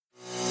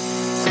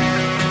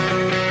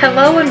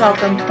Hello and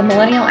welcome to the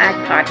Millennial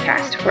Ag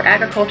Podcast, where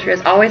agriculture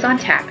is always on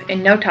tap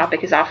and no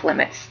topic is off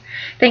limits.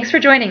 Thanks for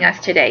joining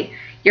us today.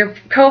 Your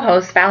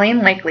co-hosts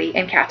Valene Likely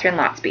and Katharine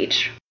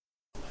Speech.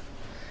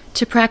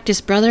 To practice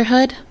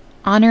brotherhood,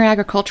 honor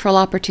agricultural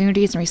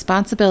opportunities and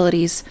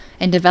responsibilities,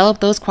 and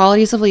develop those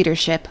qualities of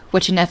leadership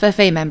which an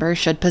FFA member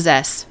should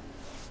possess.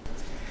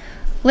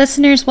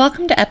 Listeners,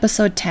 welcome to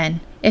episode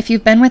 10. If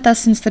you've been with us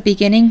since the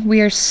beginning, we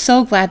are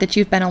so glad that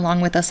you've been along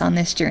with us on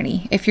this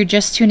journey. If you're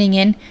just tuning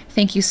in,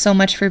 thank you so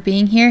much for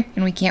being here,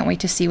 and we can't wait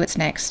to see what's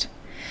next.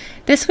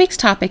 This week's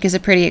topic is a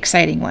pretty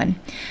exciting one.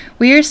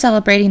 We are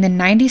celebrating the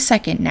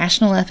 92nd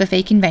National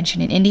FFA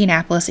Convention in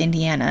Indianapolis,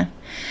 Indiana.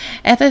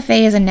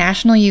 FFA is a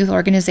national youth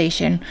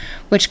organization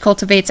which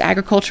cultivates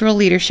agricultural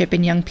leadership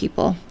in young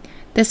people.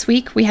 This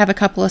week, we have a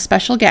couple of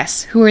special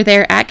guests who are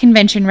there at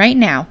convention right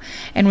now,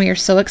 and we are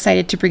so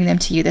excited to bring them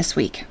to you this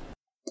week.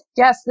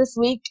 Yes, this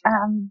week,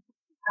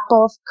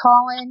 both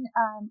Collin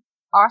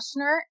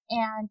Ochsner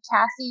and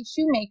Kassi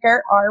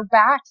Shoemaker are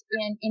back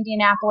in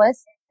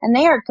Indianapolis, and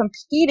they are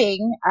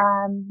competing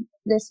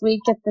this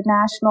week at the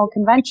National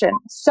Convention.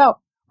 So,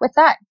 with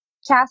that,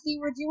 Kassi,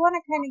 would you want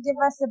to kind of give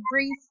us a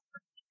brief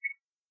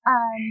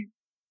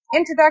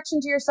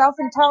introduction to yourself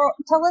and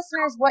tell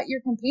listeners what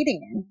you're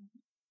competing in?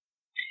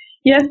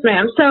 Yes,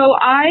 ma'am. So,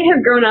 I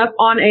have grown up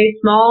on a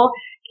small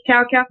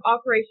cow-calf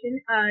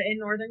operation in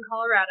northern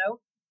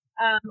Colorado.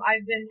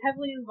 I've been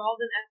heavily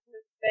involved in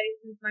FFA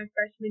since my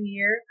freshman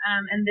year,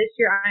 and this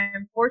year I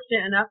am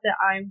fortunate enough that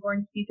I'm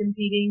going to be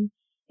competing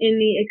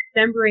in the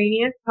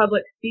Extemporaneous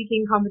Public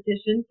Speaking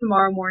competition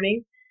tomorrow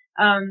morning.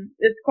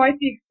 It's quite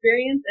the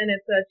experience, and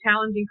it's a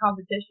challenging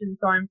competition,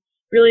 so I'm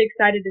really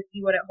excited to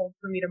see what it holds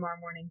for me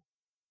tomorrow morning.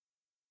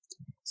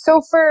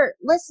 So for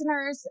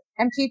listeners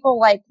and people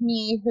like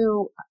me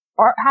who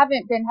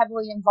haven't been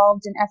heavily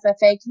involved in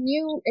FFA, can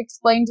you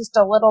explain just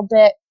a little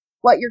bit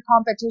what your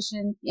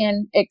competition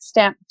in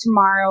Extemp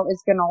tomorrow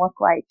is going to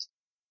look like?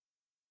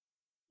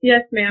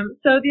 Yes, ma'am.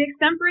 So the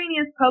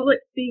Extemporaneous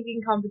Public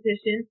Speaking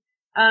competition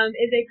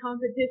is a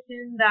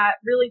competition that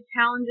really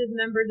challenges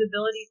members'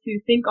 ability to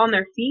think on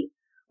their feet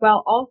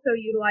while also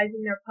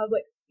utilizing their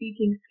public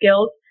speaking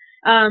skills.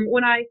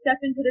 When I step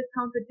into this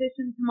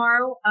competition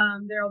tomorrow,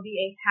 there will be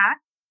a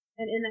hat,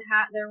 and in the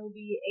hat there will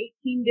be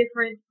 18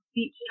 different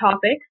speech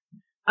topics.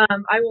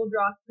 I will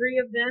draw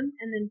 3 of them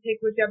and then pick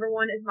whichever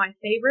one is my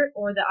favorite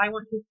or that I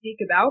want to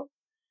speak about.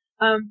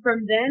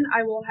 From then,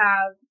 I will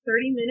have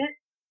 30 minutes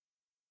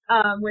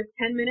with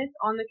 10 minutes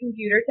on the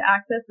computer to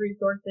access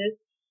resources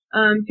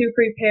to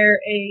prepare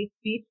a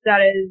speech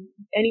that is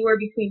anywhere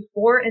between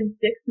 4 and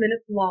 6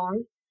 minutes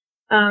long.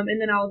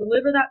 And then I'll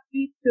deliver that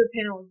speech to a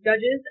panel of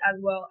judges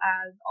as well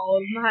as all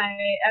of my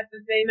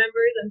FFA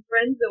members and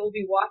friends that will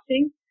be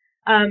watching.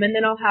 And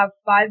then I'll have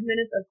 5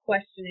 minutes of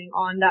questioning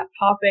on that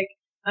topic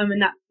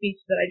in that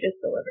speech that I just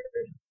delivered.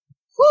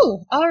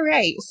 Whew, all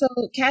right. So,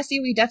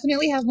 Kassi, we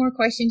definitely have more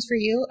questions for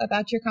you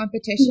about your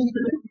competition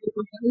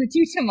with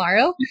you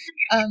tomorrow.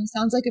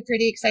 Sounds like a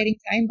pretty exciting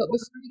time, but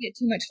before we get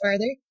too much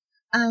farther,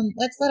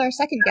 let's let our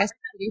second guest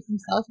introduce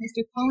himself,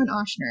 Mr. Collin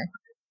Ochsner.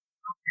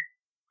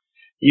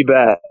 You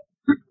bet.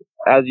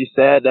 As you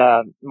said,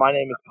 my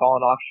name is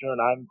Collin Ochsner, and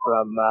I'm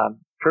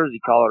from Kersey,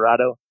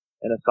 Colorado,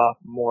 and a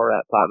sophomore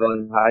at Platte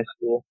Valley High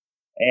School.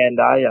 And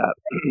I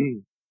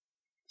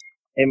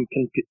am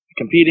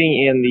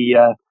competing in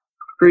the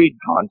Creed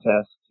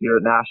contest here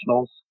at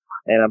Nationals,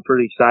 and I'm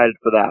pretty excited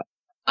for that.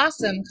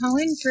 Awesome.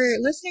 Collin, for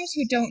listeners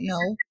who don't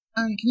know,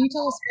 can you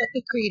tell us what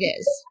the Creed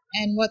is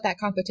and what that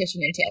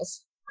competition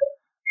entails?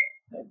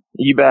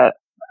 You bet.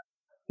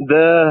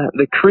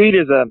 The Creed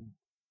is a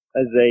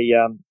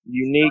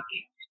unique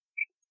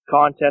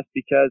contest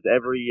because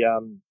every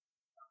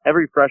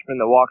freshman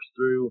that walks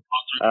through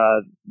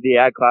the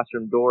ag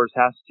classroom doors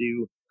has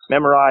to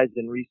memorize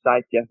and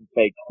recite the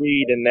FFA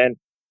Creed, and then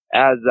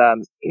as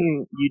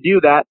you do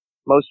that,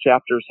 most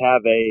chapters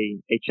have a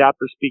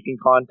chapter speaking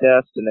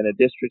contest and then a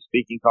district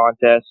speaking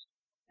contest,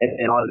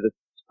 and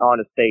on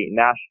to state and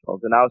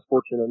nationals. And I was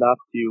fortunate enough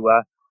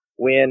to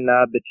win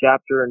the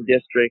chapter and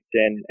district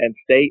and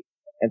state,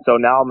 and so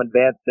now I'm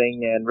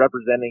advancing and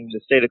representing the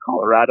state of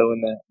Colorado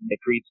in the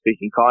Creed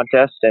speaking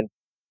contest. And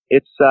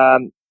it's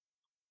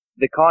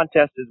the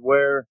contest is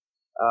where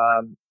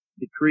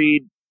the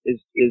Creed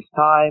is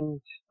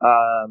timed.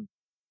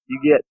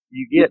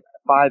 You get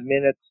 5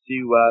 minutes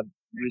to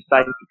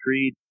recite the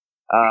Creed,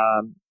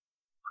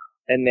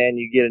 and then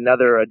you get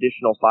another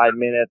additional 5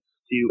 minutes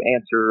to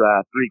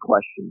answer 3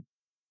 questions.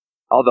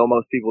 Although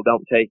most people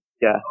don't take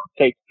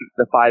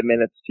the 5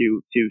 minutes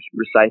to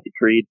recite the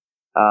Creed,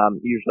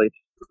 usually it's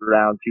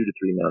around 2 to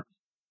 3 minutes.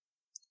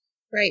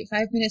 Right,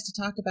 5 minutes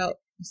to talk about,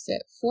 is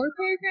it 4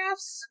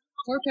 paragraphs?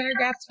 4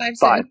 paragraphs, 5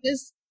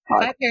 sentences?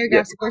 5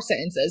 paragraphs, yep. 4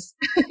 sentences.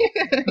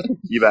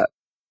 You bet.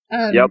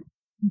 Yep.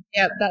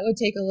 Yeah, that would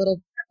take a little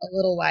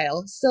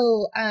while.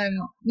 So,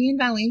 me and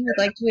Valene would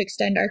like to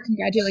extend our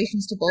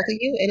congratulations to both of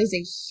you. It is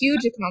a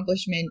huge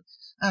accomplishment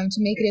to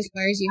make it as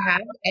far as you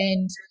have,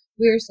 and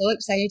we are so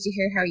excited to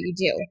hear how you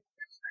do.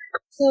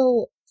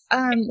 So,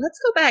 let's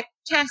go back.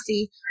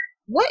 Kassi,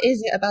 what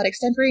is it about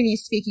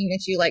extemporaneous speaking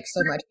that you like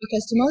so much?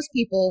 Because to most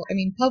people, I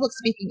mean, public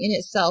speaking in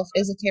itself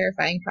is a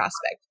terrifying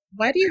prospect.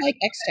 Why do you like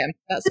extemp?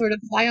 That sort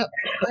of fly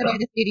by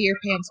the seat of your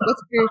pants.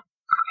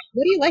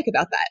 What do you like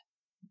about that?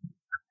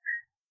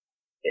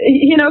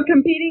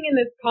 Competing in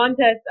this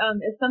contest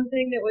is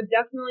something that would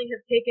definitely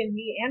have taken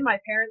me and my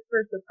parents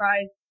for a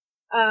surprise.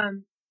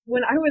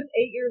 When I was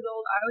 8 years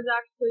old, I was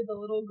actually the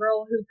little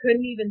girl who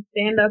couldn't even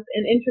stand up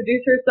and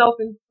introduce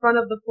herself in front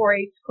of the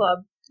 4-H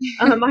club.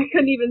 I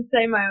couldn't even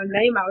say my own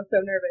name. I was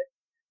so nervous.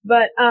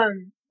 But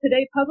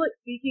today, public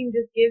speaking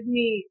just gives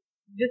me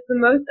just the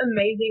most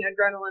amazing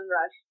adrenaline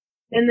rush,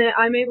 and that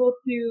I'm able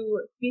to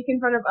speak in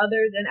front of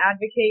others and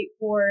advocate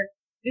for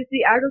just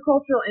the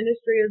agricultural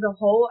industry as a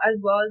whole, as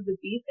well as the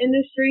beef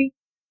industry.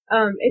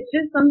 It's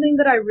just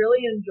something that I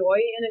really enjoy,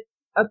 and it's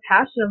a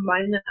passion of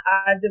mine that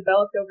I've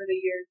developed over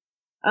the years.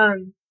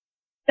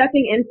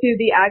 Stepping into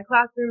the ag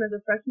classroom as a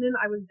freshman,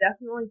 I was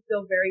definitely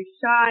still very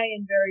shy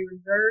and very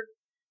reserved.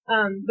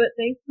 But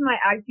thanks to my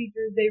ag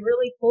teachers, they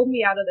really pulled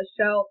me out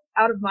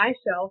of my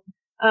shell.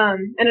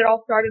 And it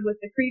all started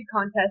with the Creed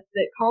contest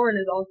that Collin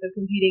is also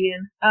competing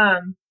in.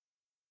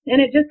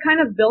 And it just kind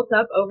of built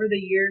up over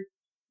the years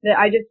that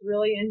I just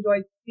really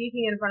enjoyed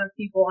speaking in front of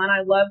people, and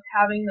I loved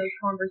having those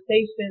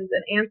conversations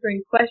and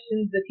answering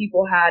questions that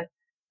people had.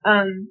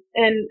 And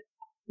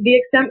the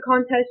Extemp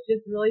contest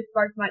just really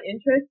sparked my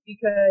interest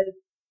because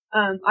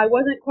I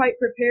wasn't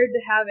quite prepared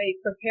to have a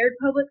prepared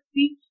public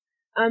speech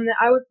that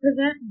I would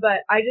present,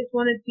 but I just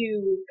wanted to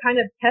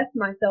kind of test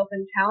myself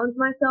and challenge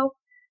myself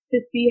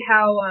to see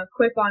how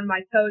quick on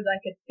my toes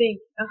I could think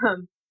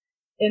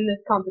in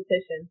this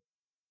competition.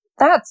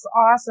 That's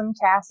awesome,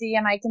 Kassi,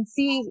 and I can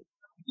see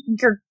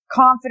your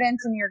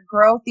confidence and your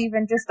growth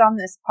even just on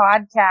this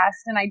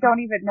podcast, and I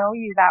don't even know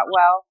you that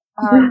well.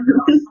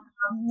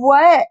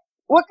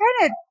 What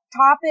kind of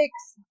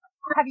topics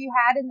have you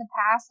had in the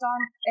past on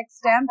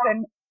Extemp,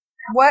 and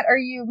what are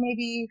you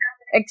maybe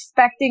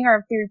expecting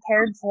or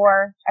prepared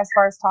for as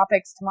far as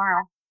topics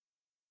tomorrow?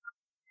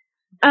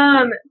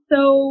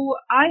 So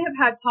I have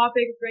had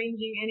topics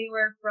ranging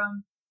anywhere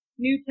from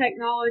new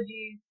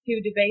technologies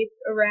to debates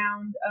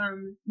around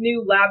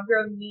new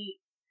lab-grown meat,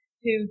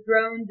 to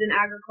drones in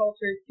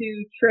agriculture, to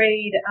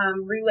trade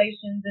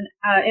relations and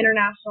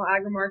international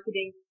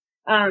agri-marketing.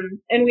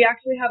 And we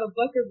actually have a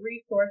book of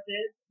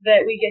resources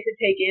that we get to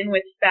take in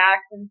with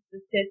facts and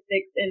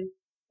statistics, and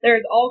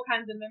there's all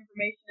kinds of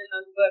information in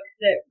those books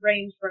that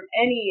range from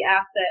any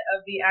asset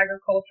of the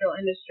agricultural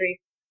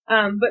industry.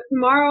 But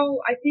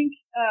tomorrow, I think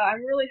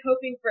I'm really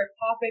hoping for a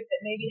topic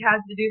that maybe has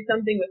to do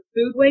something with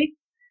food waste.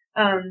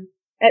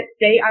 At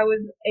state, I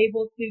was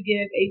able to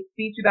give a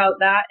speech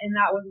about that, and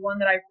that was one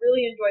that I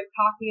really enjoyed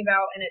talking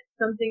about, and it's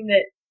something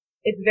that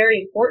it's very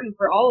important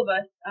for all of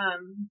us,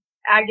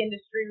 ag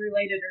industry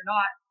related or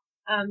not.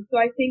 So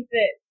I think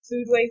that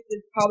food waste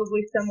is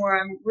probably somewhere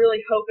I'm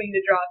really hoping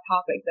to draw a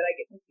topic that I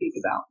get to speak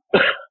about.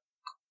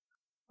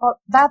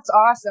 Well, that's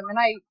awesome, and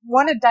I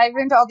want to dive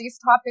into all these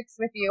topics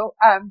with you,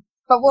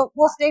 but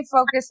we'll stay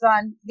focused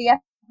on the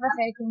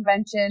FFA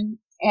convention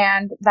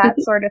and that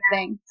sort of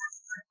thing.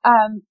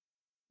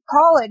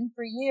 Collin,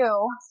 for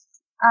you,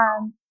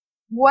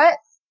 what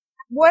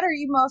are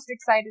you most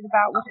excited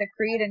about with the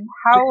Creed, and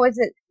how is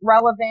it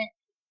relevant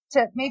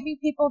to maybe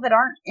people that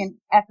aren't in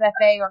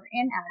FFA or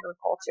in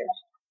agriculture?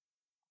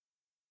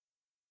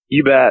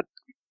 You bet.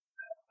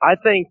 I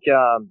think,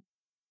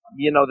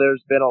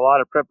 there's been a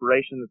lot of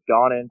preparation that's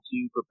gone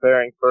into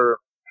preparing for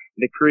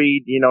the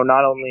Creed,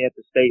 not only at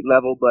the state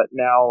level, but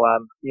now,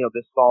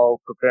 this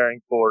fall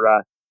preparing for,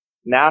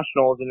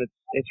 nationals. And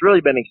it's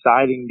really been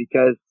exciting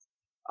because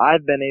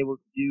I've been able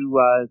to do,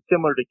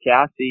 similar to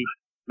Kassi,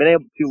 been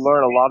able to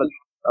learn a lot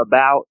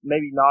about,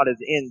 maybe not as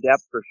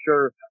in-depth for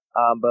sure,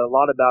 but a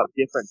lot about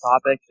different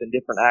topics and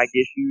different ag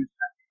issues,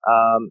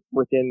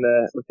 within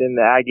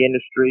the ag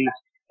industry,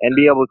 and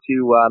be able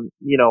to,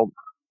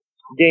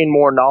 gain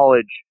more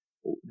knowledge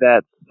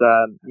that's,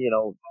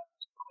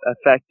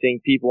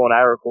 affecting people in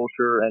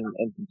agriculture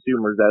and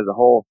consumers as a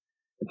whole.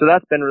 And so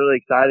that's been really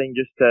exciting,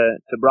 just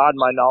to broaden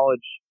my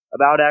knowledge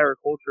about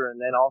agriculture, and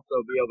then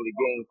also be able to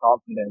gain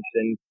confidence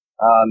in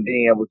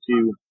being able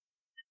to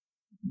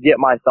get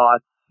my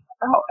thoughts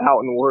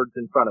out in words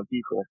in front of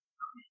people.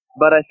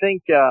 But I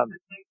think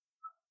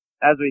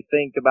as we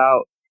think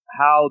about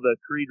how the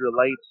Creed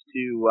relates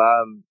to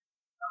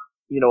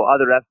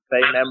other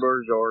FFA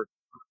members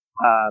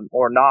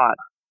or not,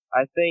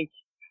 I think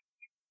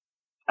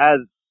as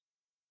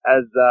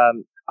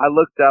I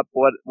looked up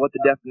what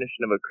the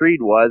definition of a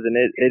creed was, and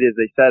it is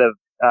a set of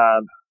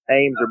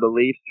aims or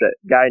beliefs that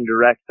guide and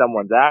direct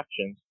someone's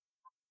actions.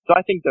 So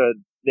I think the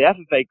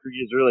FFA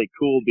Creed is really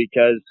cool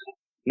because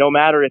no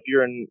matter if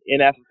you're in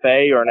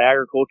FFA or in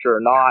agriculture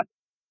or not,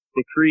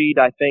 the Creed,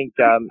 I think,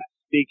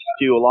 speaks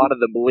to a lot of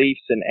the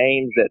beliefs and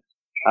aims that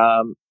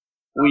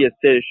we as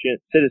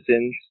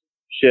citizens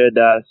should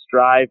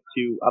strive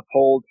to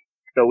uphold,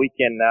 so we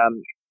can,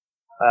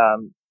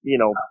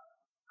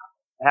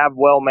 have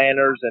well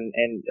manners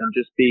and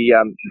just be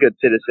good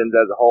citizens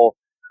as a whole.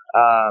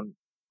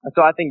 And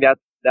so I think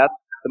that's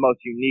the most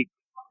unique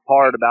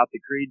part about the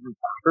creed. And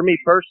for me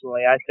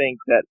personally, I think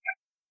that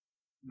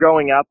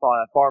growing up on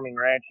a farming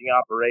ranching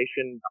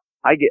operation,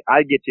 I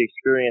get to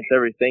experience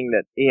everything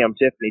that E.M.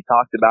 Tiffany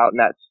talked about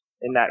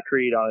in that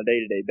creed on a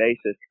day-to-day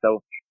basis.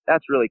 So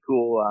that's really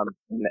cool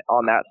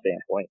on that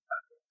standpoint.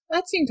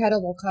 That's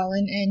incredible,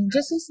 Collin. And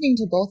just listening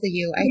to both of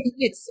you, I think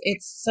it's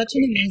such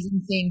an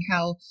amazing thing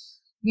how,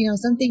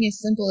 something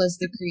as simple as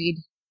the creed,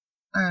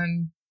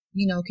 can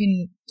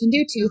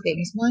do two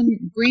things.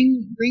 One,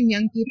 bring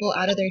young people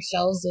out of their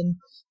shells and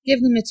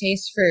give them a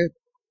taste for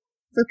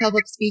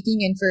public speaking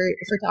and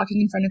for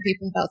talking in front of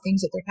people about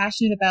things that they're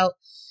passionate about.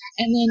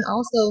 And then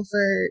also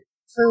for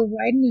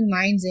widening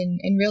minds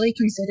and really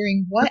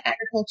considering what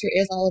agriculture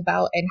is all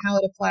about and how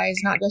it applies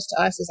not just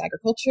to us as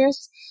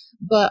agriculturists,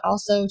 but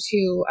also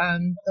to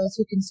those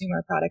who consume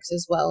our products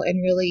as well.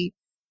 And really,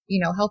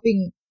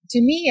 helping,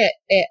 to me,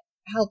 it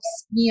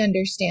helps me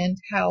understand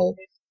how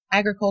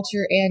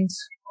agriculture and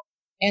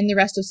the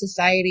rest of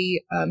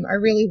society are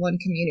really one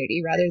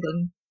community rather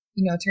than,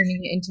 turning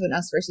it into an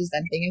us versus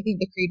them thing. I think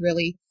the creed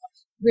really,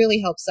 really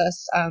helps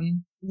us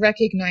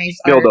recognize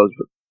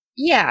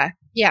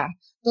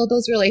build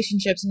those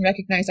relationships and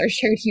recognize our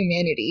shared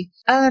humanity.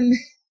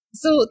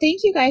 So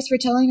thank you guys for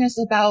telling us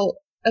about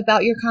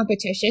your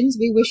competitions.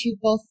 We wish you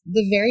both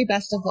the very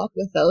best of luck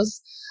with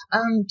those.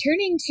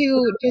 Turning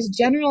to just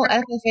general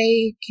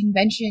FFA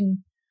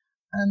convention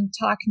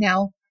talk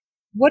now.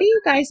 What are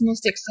you guys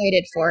most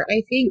excited for?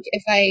 I think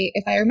if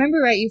I remember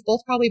right, you've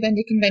both probably been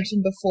to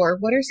convention before.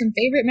 What are some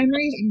favorite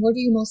memories and what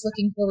are you most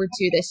looking forward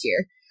to this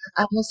year?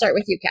 We'll start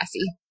with you,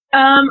 Kassi.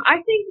 I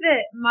think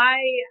that my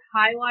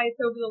highlights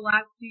over the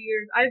last 2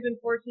 years, I've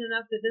been fortunate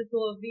enough that this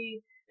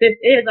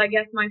is, I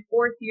guess, my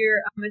fourth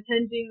year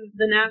attending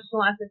the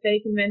National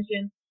FFA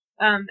Convention.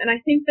 And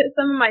I think that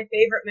some of my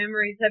favorite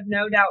memories have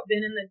no doubt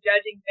been in the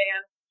judging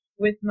van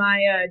with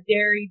my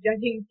dairy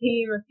judging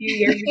team a few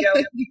years ago.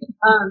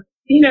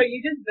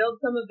 You just build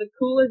some of the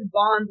coolest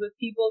bonds with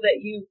people that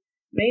you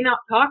may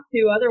not talk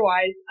to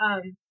otherwise.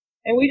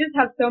 And we just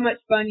have so much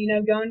fun,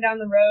 going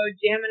down the road,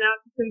 jamming out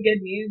to some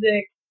good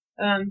music,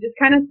 just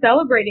kind of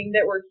celebrating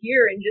that we're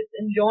here and just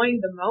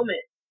enjoying the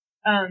moment.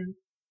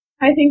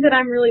 I think that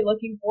I'm really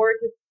looking forward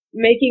to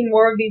making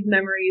more of these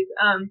memories.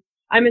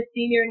 I'm a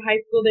senior in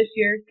high school this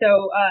year,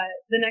 so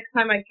the next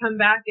time I come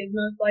back is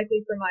most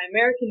likely for my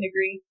American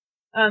degree.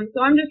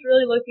 So I'm just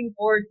really looking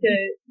forward to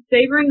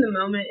savoring the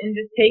moment and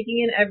just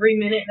taking in every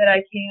minute that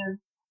I can,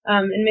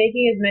 and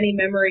making as many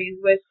memories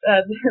with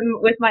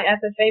my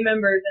FFA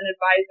members and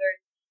advisors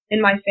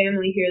and my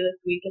family here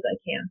this week as I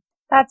can.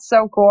 That's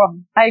so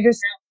cool.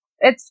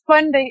 It's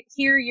fun to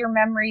hear your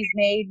memories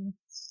made.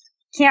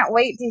 Can't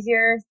wait to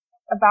hear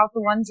about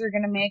the ones you're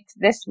going to make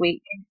this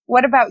week.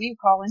 What about you,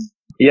 Collin?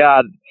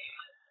 Yeah,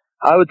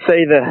 I would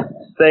say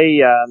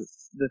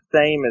the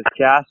same as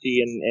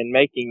Kassi in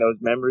making those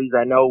memories.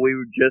 I know we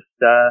were just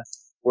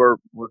we're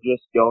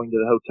just going to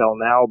the hotel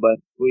now, but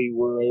we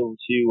were able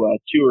to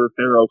tour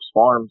Fair Oaks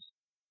Farms,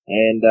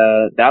 and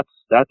that's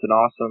an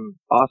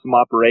awesome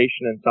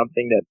operation and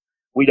something that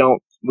we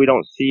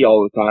don't see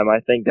all the time. I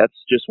think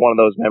that's just one of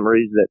those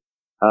memories that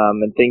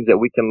and things that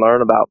we can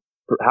learn about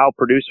how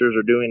producers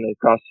are doing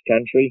across the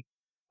country.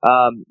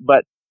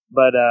 But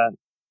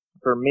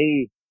for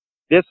me,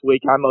 this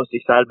week I'm most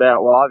excited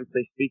about, well,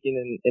 obviously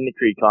speaking in the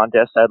Creed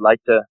contest. I'd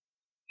like to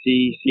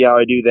see how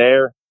I do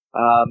there.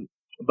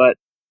 But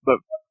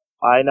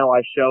I know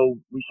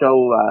we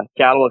show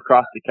cattle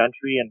across the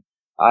country, and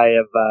I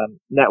have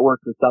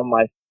networked with some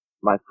of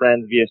my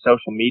friends via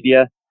social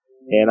media,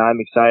 and I'm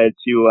excited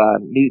to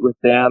meet with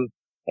them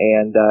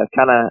and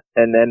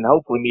and then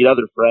hopefully meet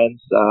other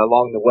friends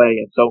along the way.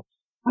 And so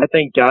I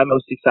think I'm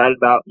most excited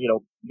about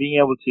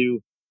being able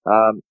to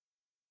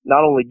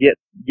not only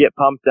get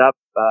pumped up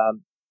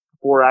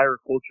for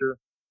agriculture,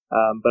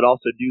 but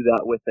also do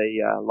that with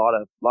a lot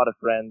of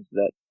friends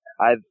that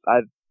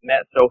I've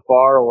met so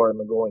far or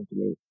am going to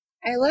meet.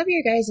 I love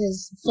your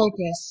guys'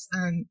 focus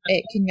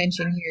at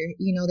convention here.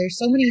 There's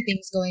so many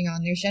things going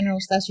on. There's general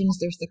sessions,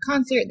 there's the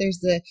concert, there's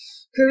the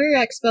career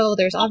expo,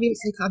 there's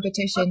obviously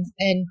competitions,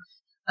 and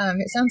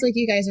it sounds like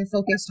you guys are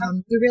focused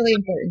on the really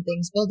important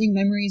things, building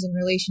memories and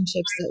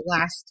relationships that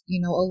last,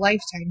 a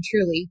lifetime,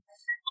 truly.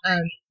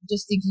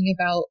 Just thinking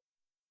about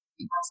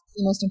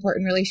the most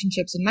important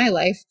relationships in my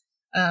life,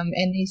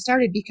 and they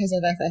started because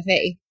of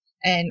FFA.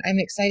 And I'm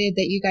excited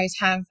that you guys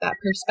have that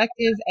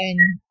perspective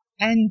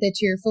and that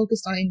you're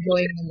focused on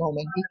enjoying the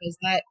moment, because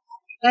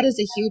that is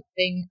a huge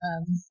thing,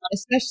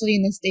 especially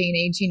in this day and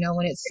age,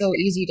 when it's so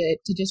easy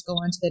to just go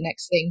on to the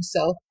next thing.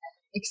 So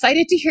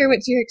excited to hear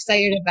what you're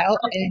excited about.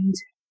 And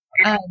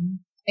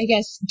I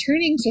guess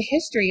turning to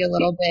history a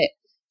little bit,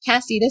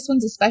 Kassi, this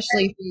one's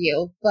especially for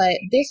you, but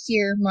this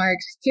year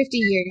marks 50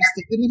 years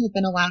that women have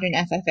been allowed in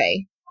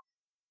FFA.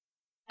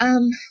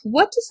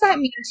 What does that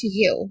mean to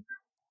you?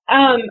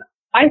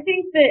 I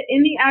think that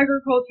in the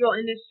agricultural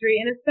industry,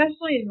 and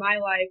especially in my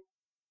life,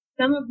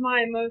 some of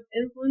my most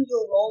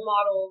influential role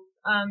models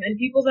and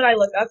people that I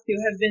look up to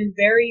have been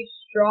very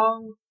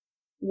strong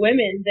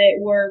women that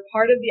were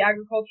part of the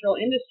agricultural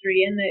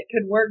industry and that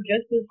could work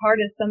just as hard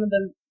as some of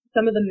the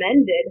some of the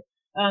men did.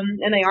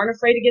 And they aren't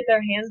afraid to get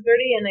their hands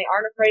dirty, and they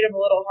aren't afraid of a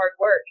little hard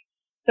work.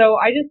 So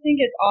I just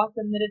think it's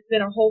awesome that it's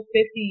been a whole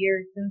 50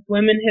 years since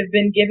women have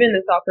been given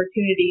this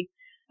opportunity.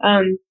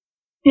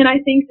 And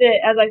I think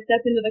that as I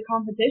step into the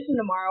competition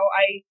tomorrow,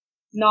 I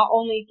not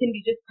only can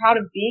be just proud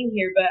of being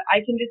here, but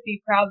I can just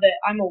be proud that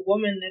I'm a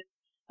woman that's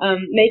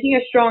making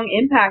a strong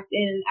impact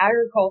in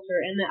agriculture,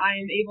 and that I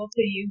am able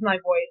to use my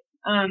voice.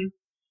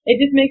 It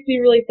just makes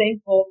me really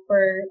thankful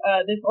for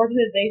this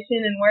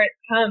organization and where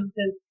it's come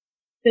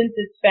since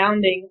its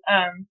founding.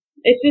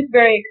 It's just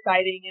very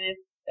exciting, and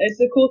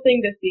it's a cool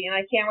thing to see, and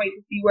I can't wait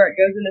to see where it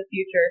goes in the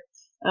future.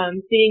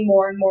 Seeing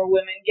more and more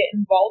women get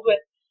involved with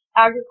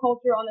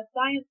agriculture on the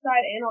science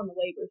side and on the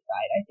labor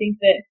side. I think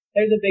that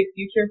there's a big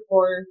future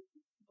for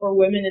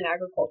women in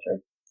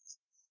agriculture.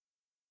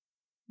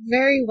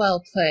 Very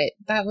well put.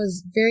 That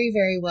was very,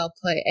 very well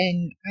put.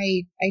 And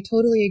I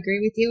totally agree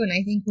with you. And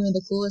I think one of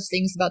the coolest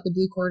things about the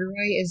blue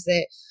corduroy is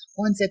that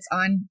once it's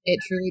on, it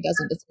truly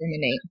doesn't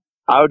discriminate.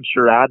 I would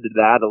sure add to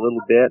that a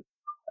little bit.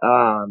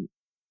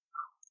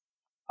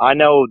 I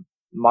know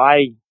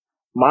my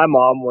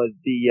mom was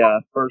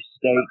the first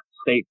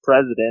state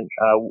president,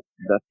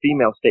 the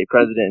female state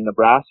president in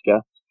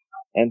Nebraska,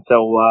 and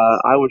so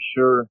I would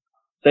sure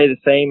say the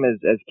same as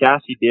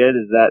Kassi did,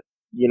 is that,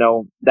 you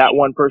know, that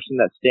one person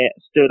that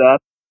stood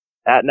up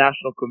at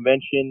National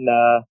Convention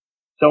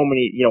so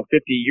many,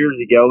 50 years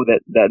ago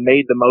that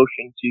made the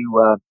motion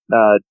to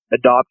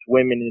adopt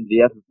women into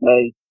the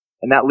FFA,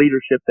 and that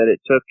leadership that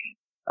it took,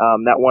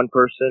 that one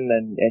person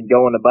and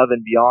going above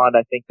and beyond.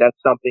 I think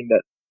that's something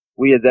that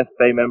we as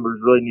FFA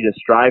members really need to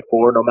strive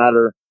for, no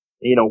matter,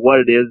 what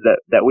it is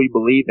that we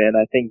believe in.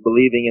 I think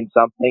believing in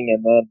something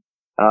and then,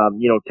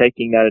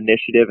 taking that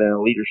initiative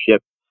and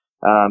leadership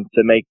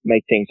to make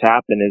things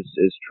happen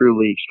is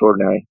truly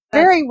extraordinary.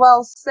 Very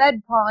well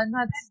said, Collin.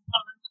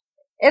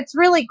 It's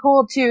really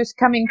cool too,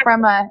 coming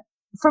from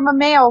a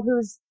male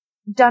who's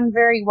done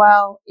very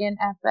well in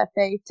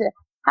FFA, to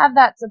have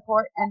that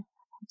support and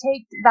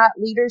take that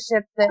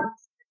leadership that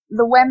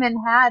the women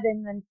had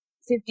in the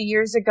 50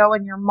 years ago,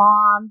 and your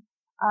mom,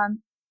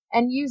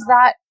 and use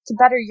that to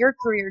better your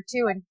career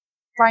too, and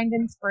find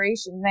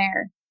inspiration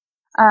there.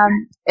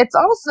 It's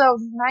also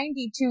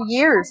 92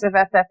 years of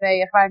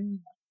FFA, if I'm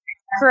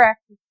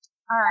correct.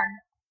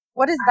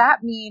 What does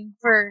that mean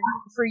for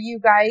you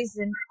guys,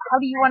 and how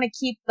do you want to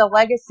keep the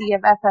legacy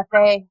of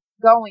FFA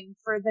going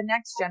for the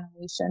next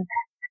generation?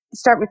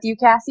 Start with you,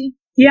 Kassi.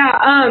 Yeah.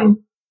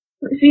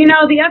 So,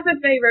 the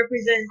FFA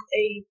represents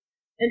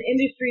an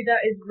industry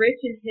that is rich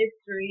in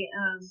history.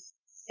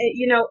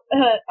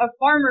 A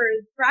farmer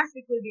is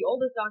practically the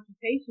oldest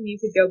occupation you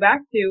could go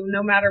back to,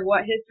 no matter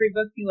what history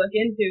books you look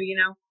into.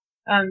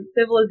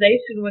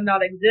 Civilization would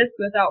not exist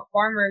without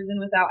farmers and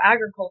without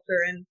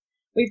agriculture. And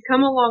we've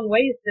come a long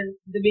way since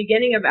the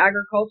beginning of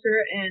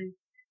agriculture. And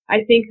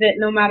I think that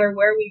no matter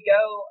where we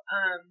go,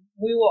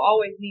 we will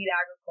always need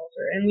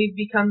agriculture. And we've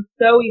become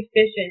so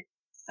efficient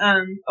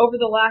over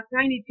the last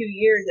 92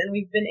 years, and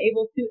we've been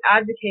able to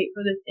advocate for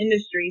this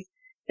industry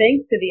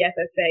thanks to the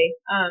FFA.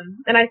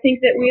 And I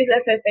think that we as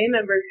FFA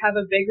members have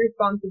a big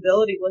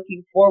responsibility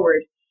looking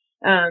forward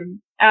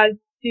as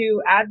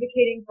to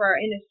advocating for our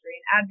industry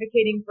and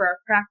advocating for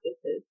our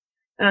practices.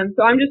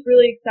 So I'm just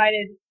really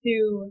excited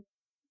to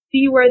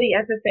see where the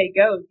FFA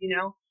goes.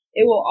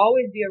 It will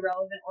always be a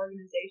relevant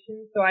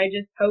organization. So I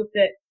just hope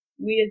that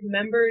we as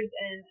members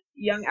and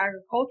young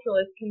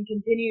agriculturalists can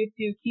continue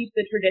to keep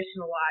the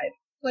tradition alive.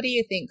 What do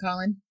you think,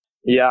 Collin?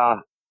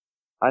 Yeah,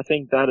 I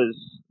think that is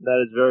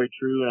very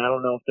true, and I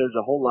don't know if there's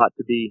a whole lot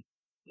to be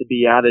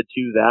added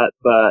to that,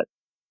 but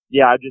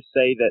yeah, I'd just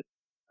say that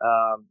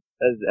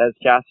as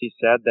Kassi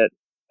said, that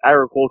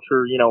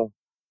agriculture,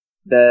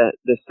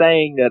 the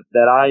saying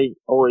that I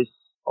always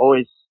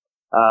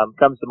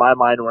comes to my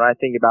mind when I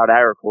think about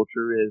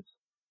agriculture is,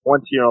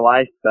 once in your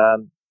life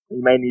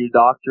you may need a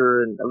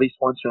doctor, and at least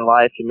once in your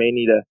life you may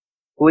need a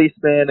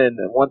policeman, and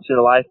once in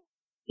your life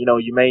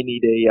you may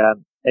need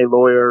a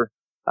lawyer,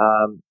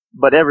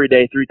 but every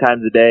day, 3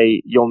 times a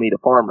day, you'll need a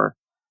farmer.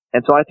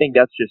 And so I think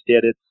that's just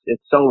it.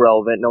 It's so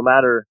relevant, no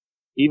matter,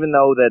 even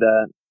though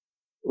that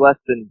less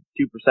than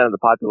 2% of the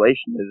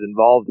population is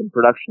involved in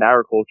production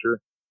agriculture,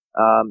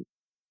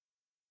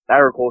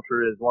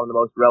 agriculture is one of the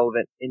most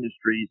relevant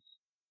industries,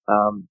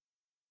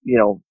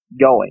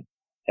 going.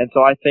 And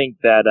so I think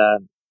that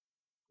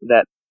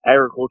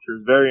agriculture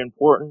is very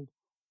important.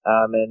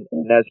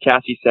 And as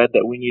Kassi said,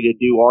 that we need to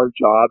do our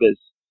job as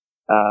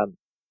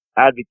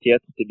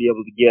advocates to be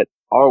able to get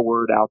our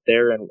word out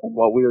there and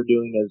what we are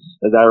doing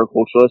as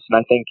agriculturalists. And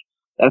I think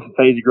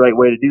FFA is a great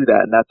way to do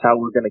that. And that's how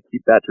we're going to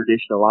keep that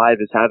tradition alive,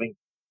 is having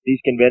these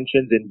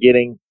conventions and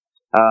getting,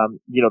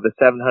 the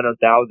 700,000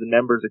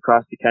 members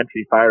across the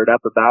country fired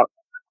up about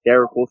the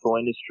agricultural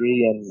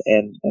industry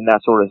and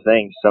that sort of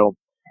thing. So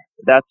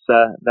that's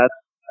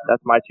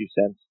my 2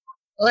 cents.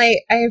 Well,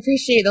 I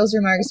appreciate those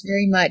remarks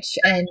very much,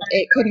 and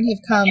it couldn't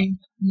have come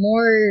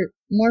more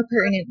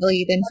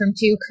pertinently than from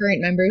 2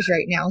 current members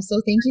right now.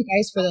 So thank you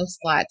guys for those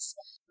thoughts.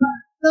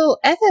 So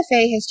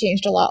FFA has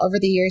changed a lot over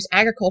the years.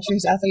 Agriculture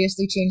has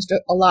obviously changed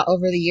a lot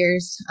over the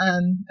years.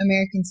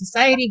 American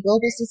society,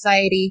 global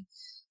society.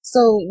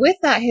 So with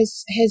that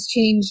has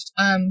changed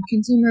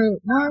consumer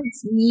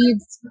wants,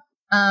 needs,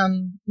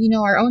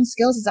 our own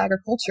skills as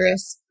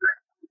agriculturists.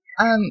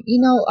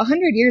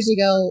 100 years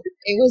ago,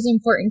 it was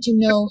important to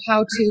know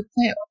how to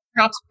plant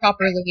crops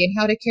properly and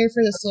how to care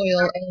for the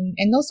soil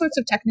and those sorts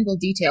of technical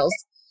details.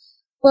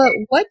 But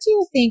what do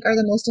you think are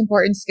the most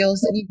important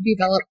skills that need to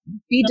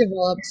be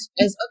developed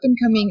as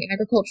up-and-coming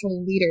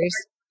agricultural leaders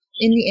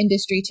in the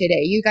industry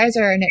today? You guys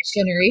are our next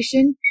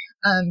generation.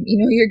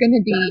 You're going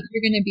to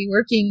be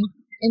working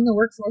in the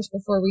workforce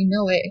before we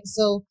know it. And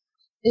so,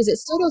 is it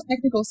still those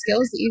technical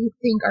skills that you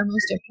think are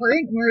most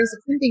important, or is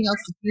it something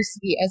else that you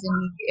see as a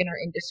need in our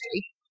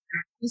industry?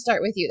 We'll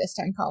start with you this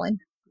time,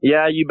 Collin.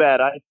 Yeah, you bet.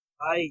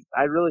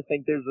 I really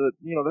think there's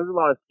a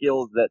lot of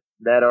skills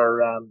that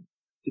are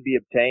to be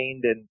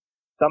obtained, and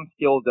some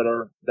skills that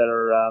are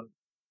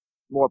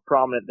more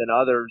prominent than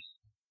others.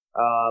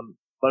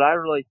 But I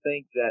really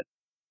think that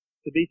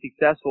to be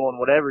successful in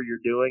whatever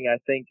you're doing, I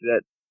think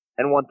that,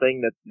 and one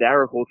thing that the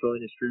agricultural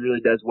industry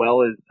really does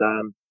well is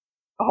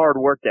a hard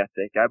work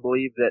ethic. I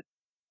believe that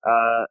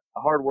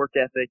a hard work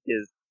ethic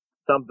is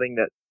something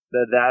that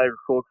the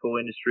agricultural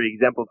industry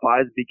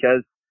exemplifies,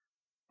 because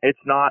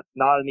it's not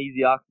an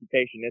easy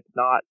occupation. It's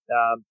not,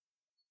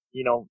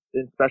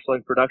 especially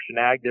in production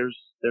ag, there's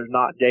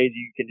not days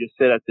you can just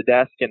sit at the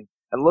desk and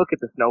look at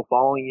the snow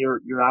falling.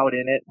 You're out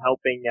in it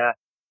helping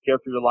care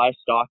for your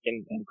livestock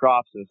and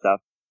crops and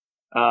stuff.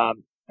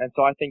 And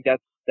so I think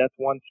that's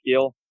one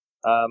skill.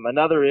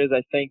 Another is,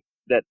 I think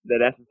that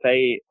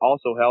FFA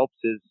also helps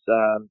is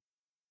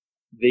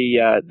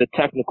the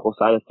technical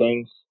side of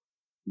things,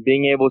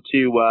 being able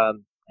to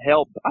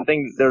help. I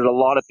think there's a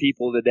lot of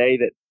people today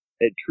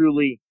that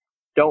truly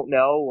don't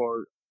know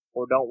or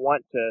don't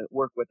want to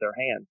work with their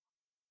hands.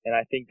 And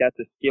I think that's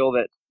a skill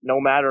that no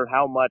matter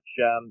how much,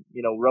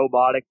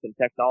 robotics and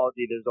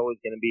technology, there's always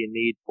going to be a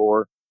need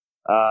for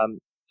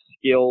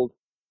skilled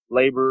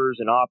laborers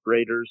and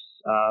operators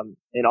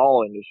in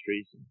all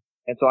industries.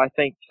 And so I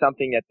think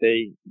something that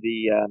the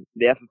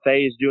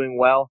FFA is doing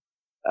well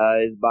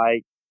is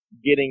by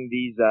getting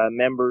these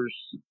members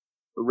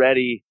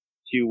ready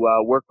to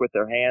work with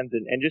their hands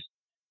and just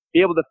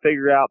be able to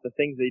figure out the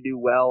things they do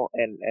well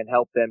and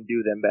help them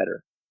do them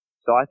better.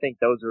 So I think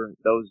those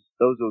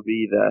would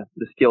be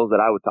the skills that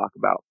I would talk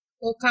about.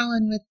 Well,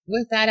 Collin,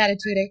 with that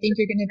attitude, I think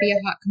you're going to be a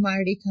hot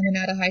commodity coming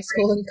out of high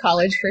school and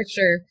college for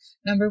sure.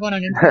 Number one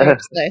on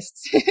employers'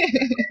 lists.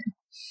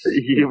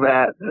 You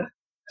bet.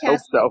 Hope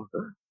so.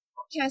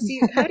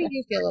 Kassi, how do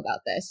you feel about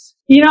this?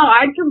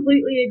 I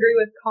completely agree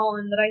with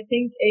Collin that I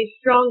think a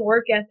strong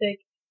work ethic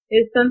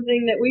is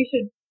something that we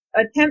should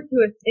attempt to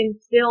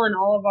instill in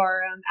all of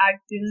our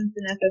ag students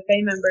and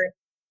FFA members.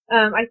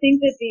 I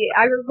think that the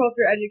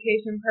agriculture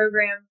education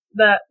program,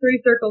 the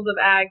 3 circles of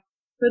ag,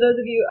 for those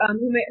of you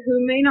who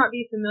may not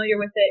be familiar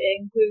with it, it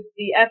includes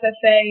the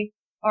FFA,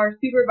 our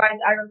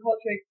supervised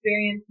agriculture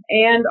experience,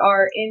 and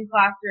our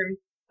in-classroom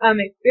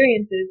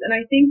experiences. And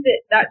I think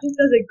that just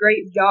does a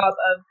great job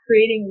of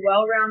creating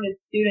well-rounded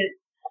students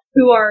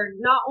who are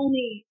not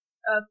only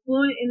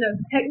fluent in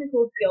those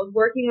technical skills,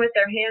 working with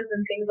their hands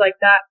and things like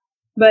that,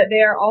 but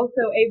they are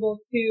also able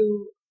to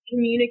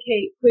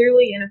communicate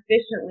clearly and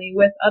efficiently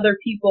with other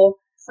people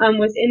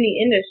within the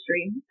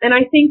industry. And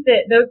I think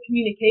that those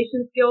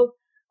communication skills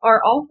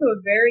are also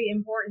a very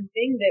important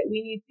thing that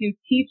we need to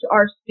teach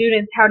our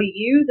students how to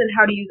use and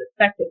how to use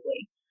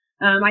effectively.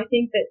 I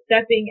think that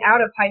stepping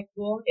out of high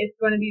school, it's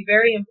going to be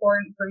very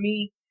important for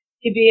me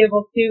to be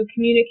able to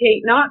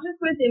communicate not just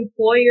with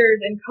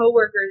employers and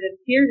coworkers and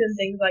peers and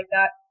things like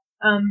that,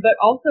 but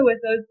also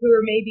with those who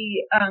are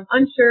maybe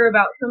unsure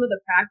about some of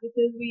the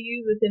practices we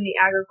use within the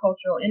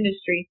agricultural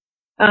industry.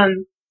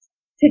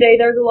 Today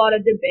there's a lot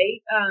of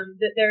debate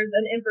that there's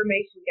an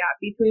information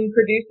gap between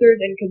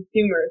producers and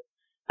consumers.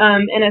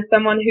 And as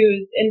someone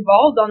who's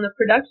involved on the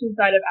production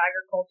side of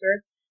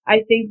agriculture,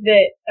 I think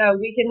that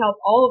we can help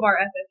all of our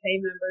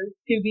FFA members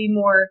to be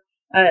more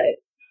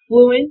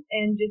fluent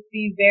and just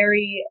be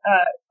very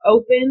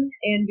open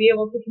and be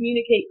able to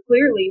communicate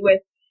clearly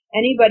with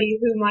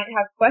anybody who might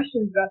have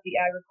questions about the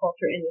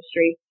agriculture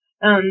industry.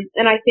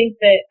 And I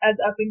think that as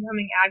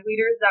up-and-coming ag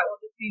leaders, that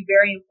will just be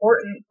very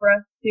important for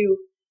us to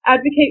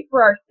advocate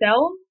for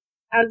ourselves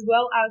as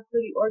well as for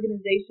the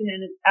organization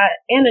and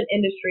an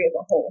industry as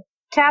a whole.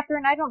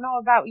 Katharine, I don't know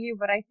about you,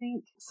 but I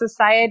think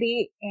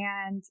society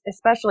and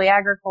especially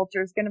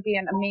agriculture is going to be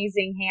in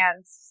amazing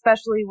hands,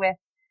 especially with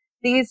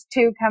these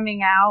 2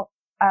 coming out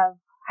of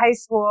high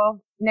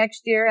school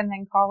next year and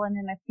then Collin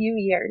in a few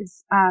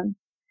years.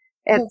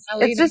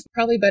 It's just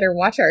probably better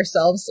watch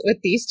ourselves with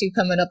these 2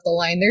 coming up the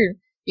line.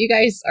 You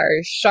guys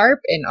are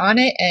sharp and on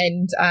it,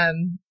 and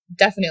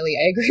definitely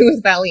I agree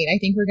with Valene. I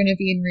think we're going to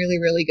be in really,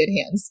 really good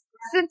hands.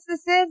 Since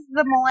this is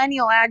the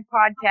Millennial Ag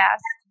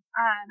Podcast,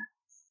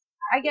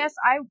 I guess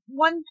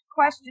one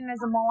question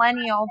as a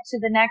millennial to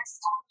the next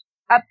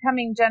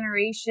upcoming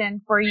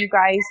generation for you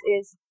guys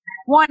is,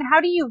 one,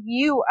 how do you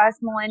view us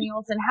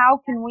millennials, and how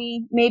can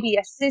we maybe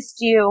assist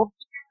you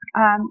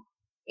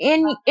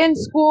in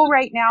school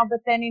right now, but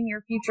then in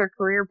your future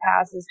career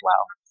paths as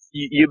well?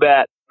 You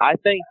bet. I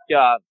think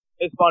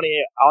it's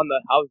funny. I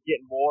was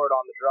getting bored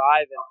on the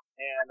drive,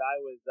 and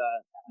I was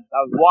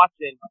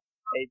watching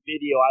a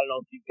video. I don't know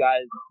if you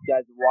guys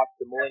have watched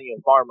the Millennial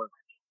Farmer.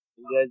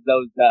 There's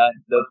those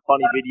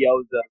funny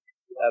videos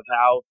of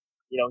how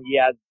he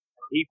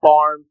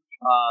farms,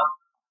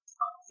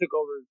 took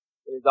over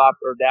his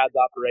dad's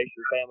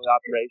operation, family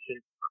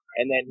operation,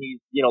 and then he's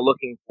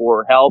looking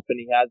for help, and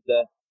he has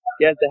the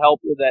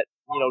helper that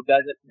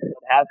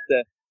has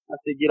to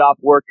get off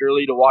work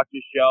early to watch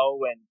his show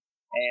and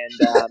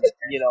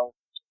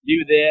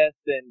do this,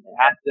 and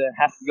has to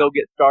go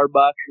get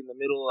Starbucks in the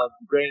middle of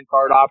grain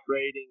cart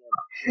operating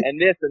and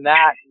this and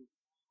that. And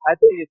I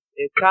think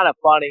it's kind of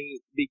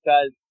funny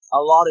because a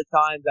lot of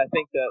times I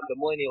think the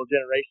millennial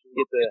generation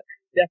gets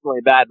definitely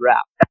a bad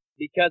rap.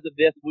 Because of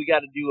this, we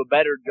got to do a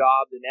better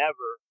job than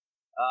ever.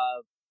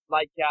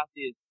 Like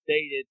Kathy has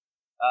stated,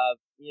 of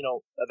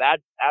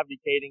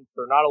advocating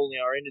for not only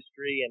our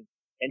industry and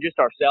just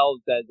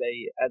ourselves as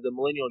a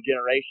millennial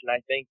generation.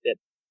 I think that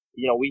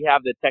we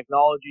have the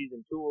technologies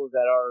and tools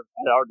at our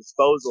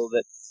disposal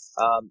that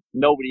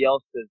nobody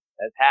else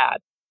has had,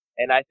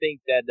 and I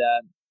think that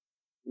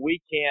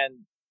we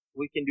can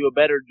do a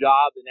better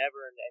job than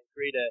ever and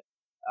create a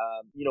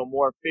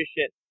more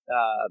efficient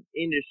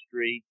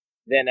industry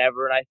than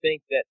ever. And I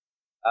think that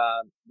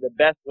the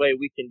best way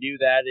we can do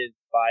that is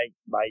by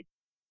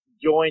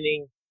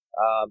joining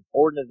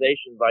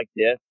organizations like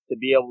this to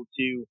be able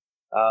to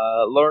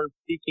learn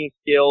speaking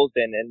skills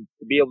and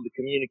to be able to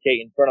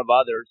communicate in front of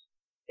others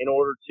in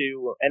order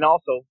to, and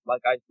also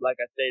like I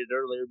stated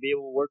earlier, be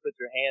able to work with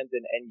your hands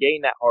and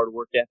gain that hard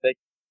work ethic.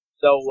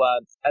 So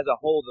as a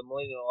whole, the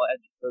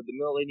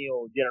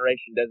millennial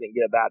generation doesn't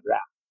get a bad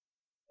rap.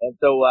 And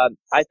so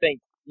I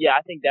think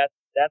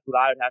that's what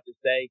I would have to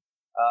say.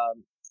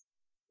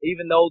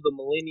 Even though the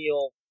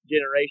millennial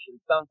generation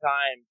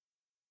sometimes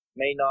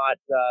may not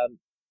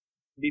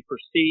be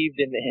perceived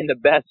in the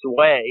best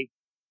way,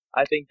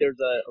 I think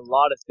there's a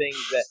lot of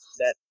things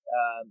that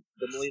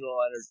the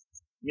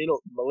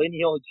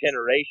millennial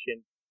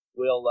generation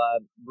will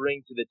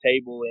bring to the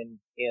table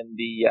in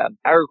the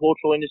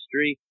agricultural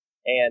industry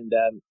and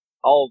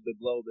all of the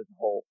globe as a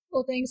whole.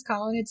 Well, thanks,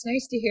 Collin. It's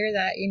nice to hear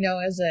that,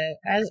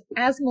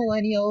 as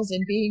millennials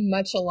and being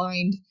much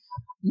maligned,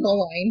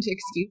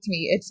 excuse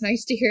me, it's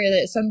nice to hear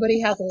that somebody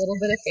has a little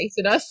bit of faith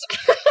in us.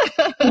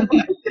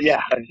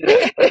 Yeah.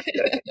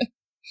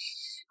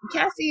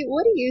 Kassi,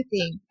 what do you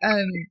think?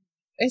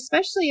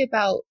 Especially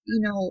about,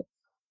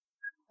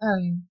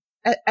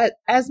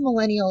 as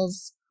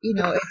millennials,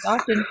 it's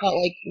often felt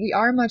like we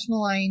are much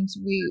maligned.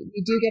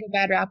 We do get a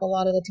bad rap a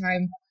lot of the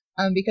time,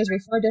 because we're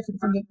far different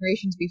from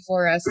generations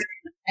before us.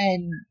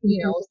 And,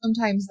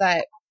 sometimes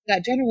that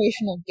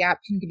generational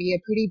gap can be a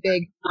pretty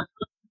big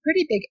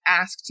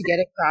ask to get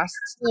across.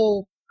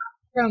 So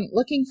from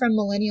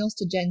millennials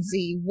to Gen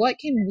Z, what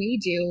can we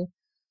do,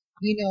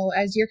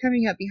 as you're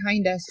coming up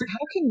behind us?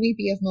 How can we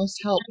be of most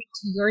help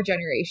to your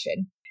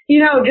generation?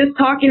 Just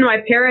talking to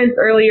my parents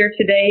earlier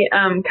today,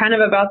 kind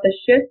of about the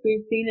shift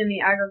we've seen in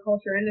the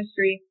agriculture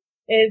industry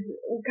is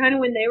kind of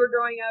when they were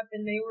growing up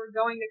and they were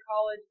going to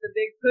college, the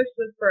big push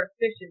was for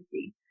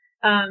efficiency.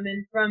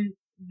 And from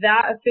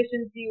that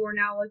efficiency, we're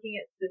now looking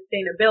at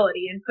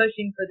sustainability and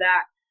pushing for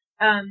that.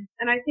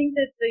 And I think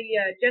that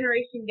the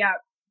generation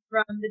gap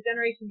from the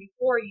generation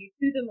before you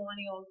to the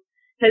millennials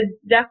has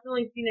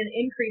definitely seen an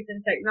increase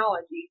in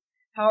technology.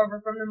 However,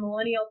 from the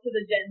millennial to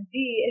the Gen Z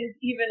is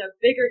even a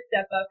bigger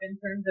step up in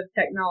terms of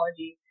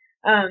technology.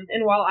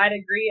 And while I'd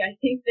agree, I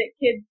think that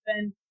kids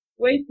spend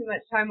way too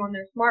much time on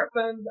their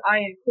smartphones,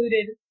 I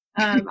included.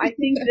 I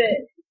think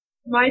that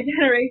my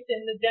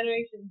generation, the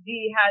Generation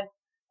Z, has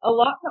a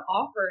lot to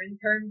offer in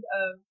terms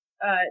of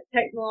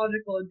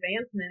technological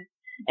advancements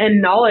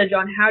and knowledge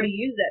on how to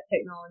use that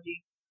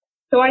technology.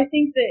 So I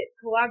think that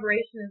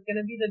collaboration is going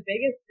to be the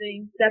biggest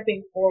thing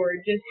stepping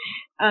forward, just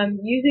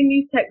using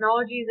these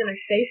technologies in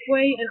a safe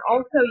way and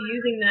also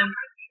using them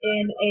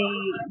in a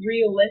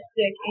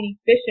realistic and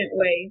efficient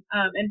way,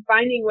 and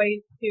finding ways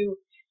to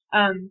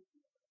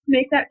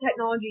make that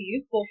technology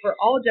useful for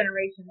all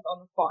generations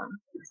on the farm.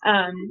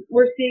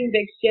 We're seeing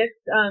big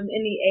shifts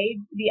in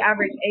the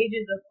average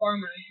ages of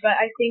farmers, but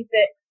I think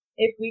that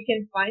if we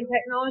can find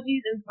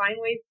technologies and find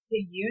ways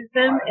to use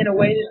them in a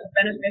way that's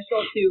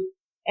beneficial to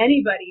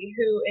anybody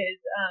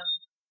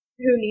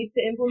who needs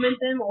to implement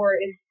them or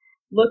is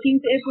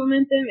looking to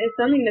implement them, is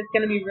something that's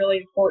going to be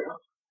really important.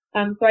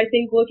 So I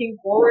think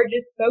looking forward,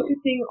 just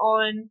focusing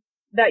on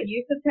that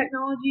use of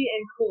technology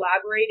and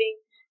collaborating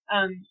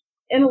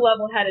in a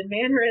level-headed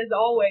manner as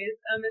always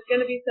is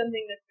going to be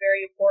something that's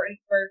very important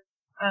for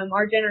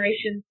our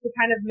generations to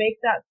kind of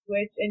make that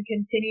switch and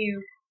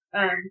continue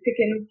to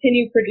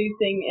continue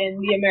producing in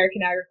the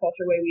American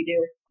agriculture way we do.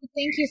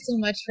 Thank you so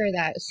much for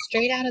that.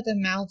 Straight out of the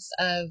mouths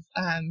of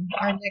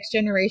our next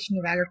generation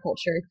of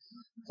agriculture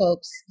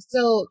folks.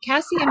 So,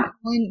 Kassi and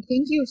Collin,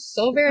 thank you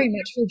so very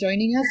much for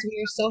joining us.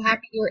 We are so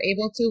happy you were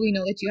able to. We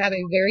know that you have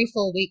a very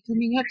full week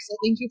coming up, so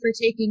thank you for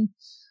taking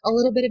a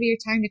little bit of your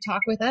time to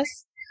talk with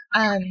us.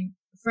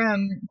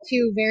 From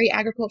two very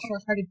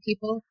agricultural-hearted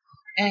people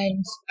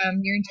and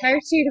your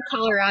entire state of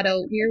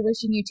Colorado, we are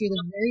wishing you two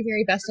the very,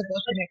 very best of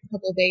luck the next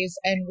couple of days,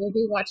 and we'll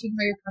be watching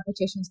how your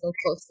competitions go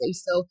closely.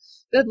 So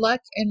good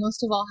luck, and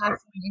most of all, have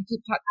fun and keep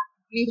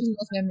making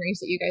those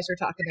memories that you guys were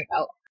talking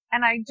about.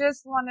 And I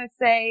just want to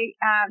say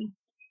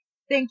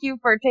thank you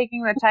for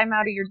taking the time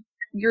out of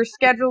your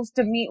schedules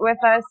to meet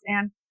with us,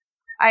 and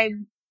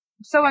I'm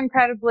so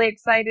incredibly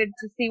excited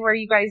to see where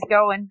you guys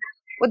go, and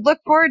would look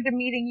forward to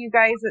meeting you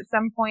guys at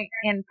some point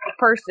in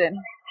person.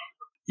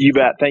 You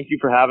bet. Thank you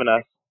for having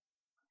us.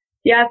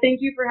 Yeah, thank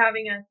you for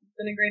having us. It's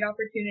been a great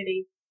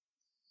opportunity.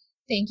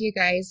 Thank you,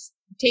 guys.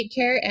 Take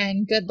care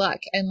and good luck.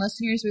 And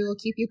listeners, we will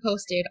keep you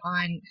posted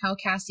on how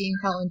Kassi and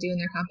Collin do in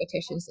their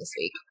competitions this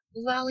week.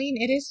 Valene,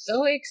 it is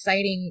so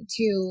exciting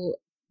to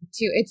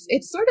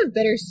it's sort of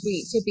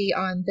bittersweet to be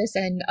on this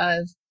end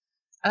of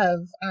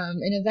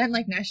an event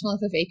like National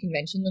FFA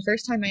Convention. The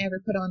first time I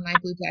ever put on my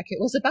blue jacket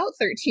was about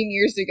 13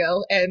 years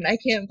ago, and I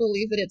can't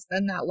believe that it's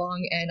been that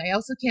long. And I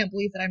also can't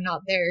believe that I'm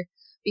not there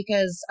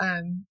because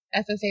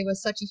FFA was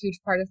such a huge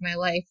part of my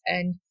life.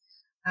 And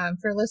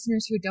for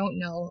listeners who don't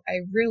know,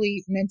 I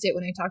really meant it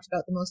when I talked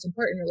about the most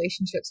important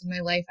relationships in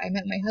my life. I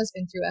met my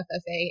husband through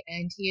FFA,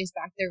 and he is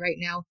back there right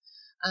now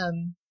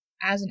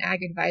as an ag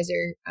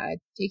advisor,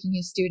 taking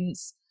his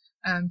students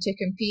to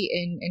compete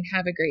and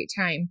have a great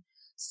time.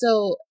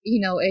 So,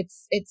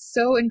 it's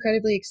so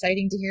incredibly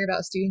exciting to hear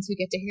about students who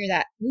get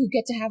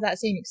to have that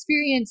same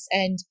experience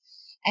and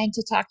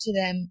to talk to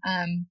them.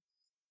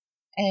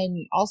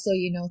 And also,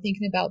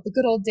 thinking about the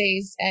good old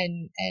days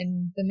and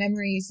the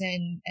memories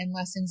and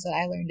lessons that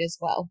I learned as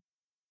well.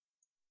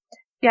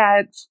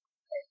 Yeah,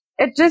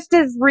 it just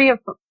is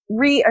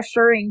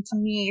reassuring to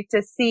me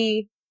to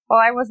see, well,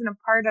 I wasn't a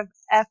part of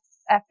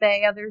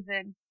FFA other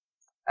than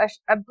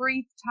a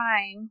brief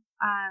time.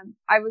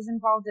 I was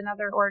involved in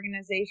other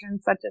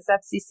organizations such as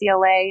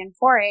FCCLA and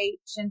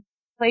 4-H and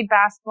played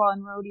basketball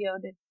and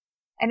rodeoed.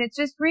 And it's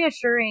just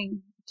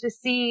reassuring to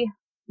see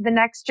the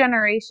next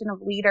generation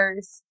of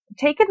leaders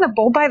taking the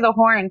bull by the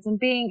horns and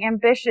being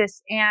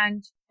ambitious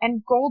and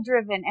goal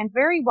driven and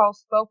very well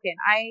spoken.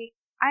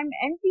 I'm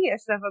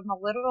envious of them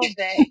a little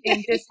bit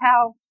in just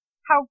how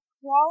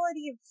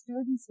quality of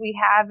students we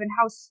have and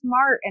how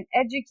smart and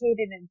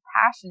educated and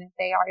passionate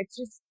they are.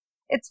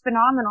 It's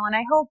phenomenal. And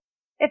I hope,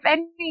 if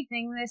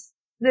anything,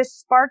 this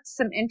sparks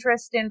some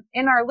interest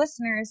in our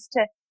listeners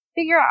to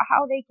figure out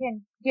how they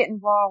can get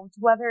involved,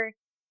 whether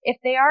if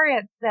they are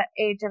at the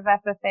age of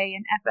FFA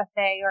and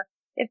FFA, or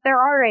if they're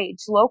our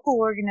age, local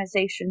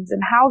organizations,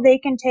 and how they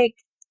can take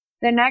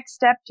the next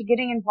step to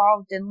getting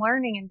involved and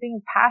learning and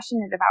being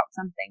passionate about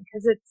something,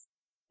 because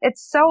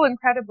it's so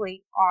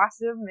incredibly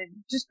awesome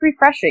and just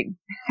refreshing,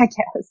 I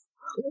guess.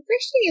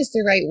 Refreshing is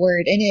the right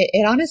word, and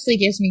it honestly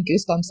gives me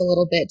goosebumps a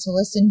little bit to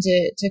listen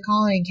to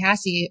Collin and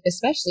Kassi,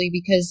 especially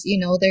because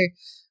they're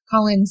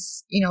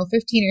Collin's 15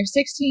 or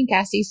 16,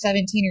 Kassi's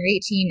 17 or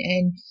 18,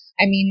 and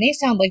I mean they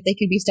sound like they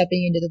could be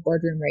stepping into the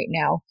boardroom right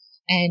now,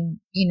 and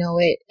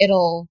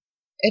it'll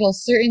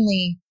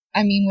certainly,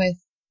 I mean,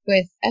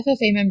 with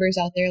FFA members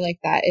out there like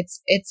that,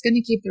 it's going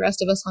to keep the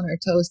rest of us on our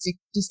toes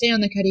to stay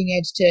on the cutting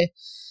edge,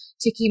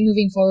 to keep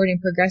moving forward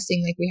and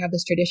progressing like we have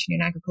this tradition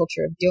in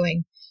agriculture of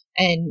doing.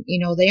 And,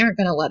 they aren't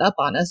going to let up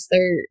on us.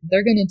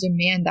 They're going to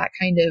demand that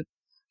kind of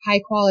high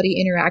quality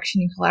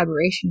interaction and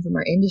collaboration from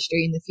our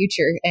industry in the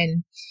future.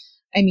 And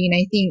I mean,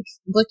 I think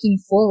looking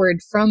forward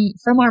from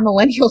our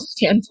millennial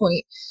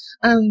standpoint,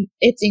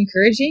 it's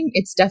encouraging.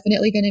 It's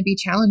definitely going to be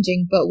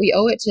challenging, but we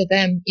owe it to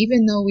them,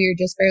 even though we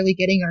are just barely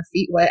getting our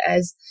feet wet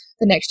as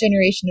the next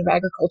generation of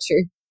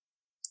agriculture.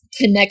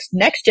 The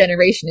next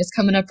generation is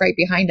coming up right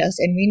behind us,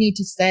 and we need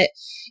to set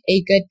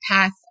a good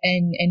path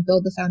and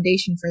build the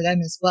foundation for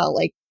them as well,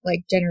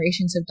 like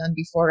generations have done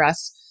before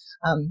us,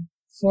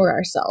 for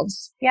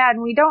ourselves. Yeah,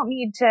 and we don't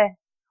need to,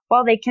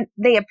 while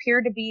they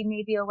appear to be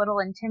maybe a little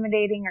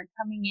intimidating or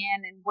coming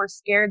in and we're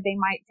scared they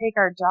might take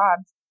our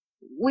jobs,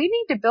 we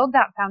need to build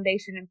that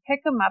foundation and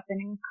pick them up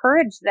and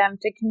encourage them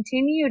to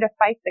continue to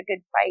fight the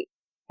good fight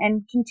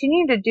and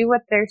continue to do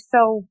what they're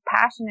so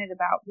passionate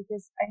about.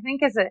 Because I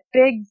think as a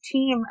big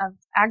team of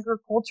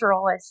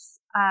agriculturalists,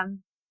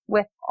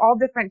 with all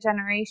different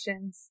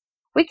generations,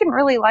 we can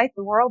really light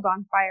the world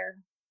on fire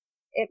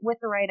with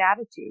the right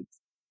attitudes.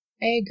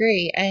 I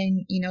agree.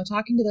 And,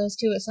 talking to those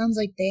two, it sounds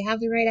like they have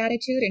the right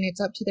attitude, and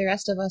it's up to the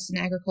rest of us in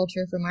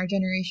agriculture from our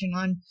generation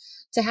on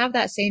to have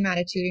that same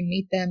attitude and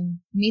meet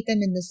them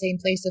in the same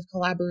place of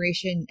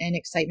collaboration and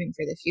excitement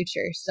for the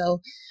future.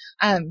 So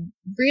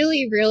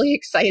really, really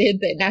excited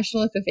that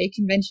National FFA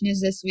Convention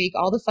is this week.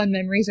 All the fun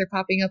memories are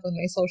popping up on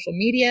my social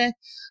media.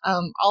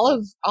 All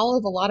of a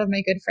lot of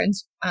my good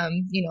friends,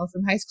 from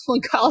high school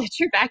and college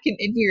are back in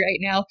Indy right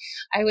now.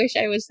 I wish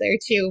I was there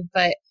too,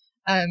 but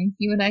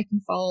you and I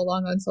can follow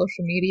along on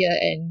social media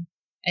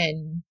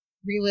and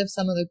relive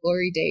some of the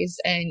glory days.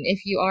 And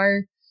if you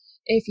are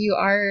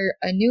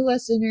a new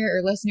listener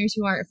or listeners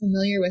who aren't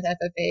familiar with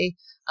FFA,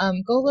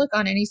 go look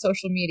on any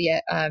social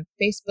media,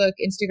 Facebook,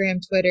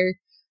 Instagram, Twitter,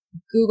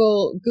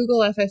 Google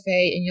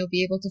FFA, and you'll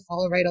be able to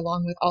follow right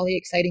along with all the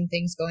exciting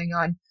things going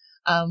on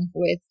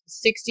with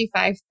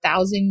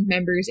 65,000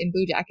 members in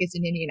Blue Jackets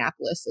in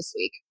Indianapolis this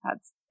week.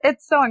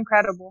 It's so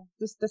incredible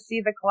just to see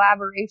the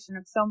collaboration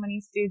of so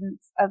many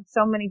students of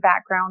so many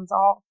backgrounds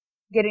all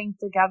getting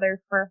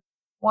together for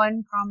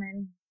one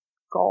common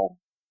goal.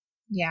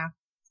 Yeah,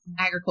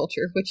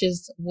 agriculture, which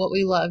is what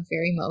we love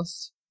very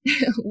most.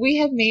 We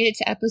have made it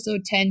to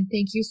episode 10.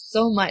 Thank you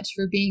so much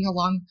for being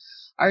along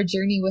our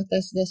journey with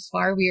us this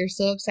far. We are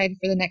so excited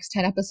for the next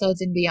 10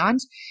 episodes and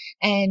beyond.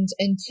 And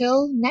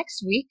until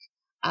next week,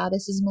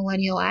 this is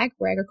Millennial Ag,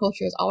 where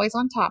agriculture is always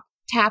on tap,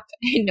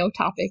 and no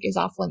topic is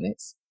off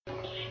limits.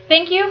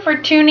 Thank you for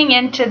tuning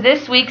in to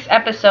this week's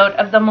episode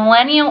of the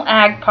Millennial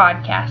Ag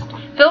Podcast.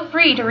 Feel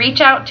free to reach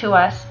out to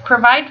us,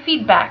 provide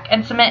feedback,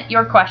 and submit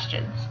your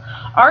questions.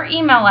 Our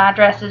email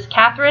address is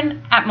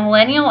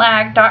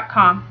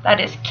Katharine@millennialag.com.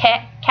 That is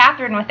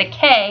Katharine with a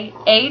K,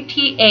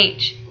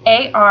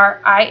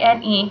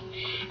 ATHARINE.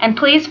 And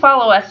please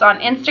follow us on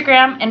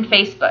Instagram and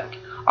Facebook.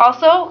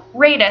 Also,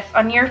 rate us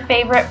on your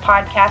favorite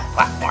podcast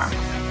platform.